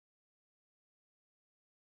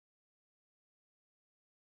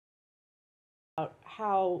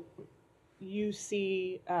how you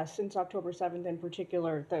see, since October 7th in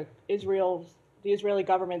particular, the Israeli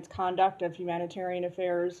government's conduct of humanitarian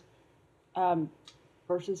affairs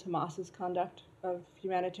versus Hamas's conduct of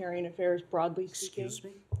humanitarian affairs, broadly speaking. Excuse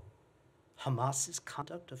me? Hamas's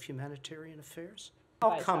conduct of humanitarian affairs?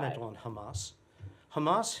 I'll comment on Hamas.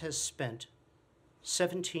 Hamas has spent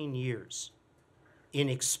 17 years in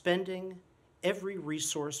expending every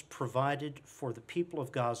resource provided for the people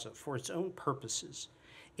of Gaza for its own purposes,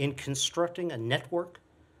 in constructing a network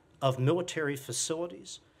of military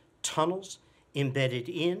facilities, tunnels embedded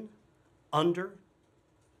in, under,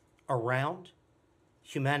 around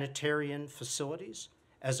humanitarian facilities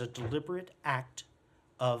as a deliberate act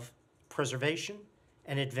of preservation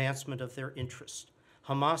and advancement of their interests.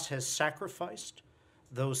 Hamas has sacrificed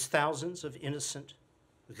those thousands of innocent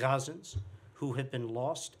Gazans who have been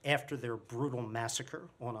lost after their brutal massacre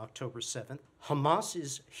on October 7th.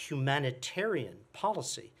 Hamas's humanitarian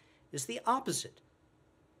policy is the opposite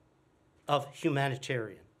of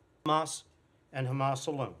humanitarian. Hamas, and Hamas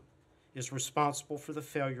alone, is responsible for the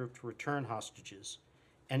failure to return hostages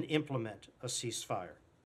and implement a ceasefire.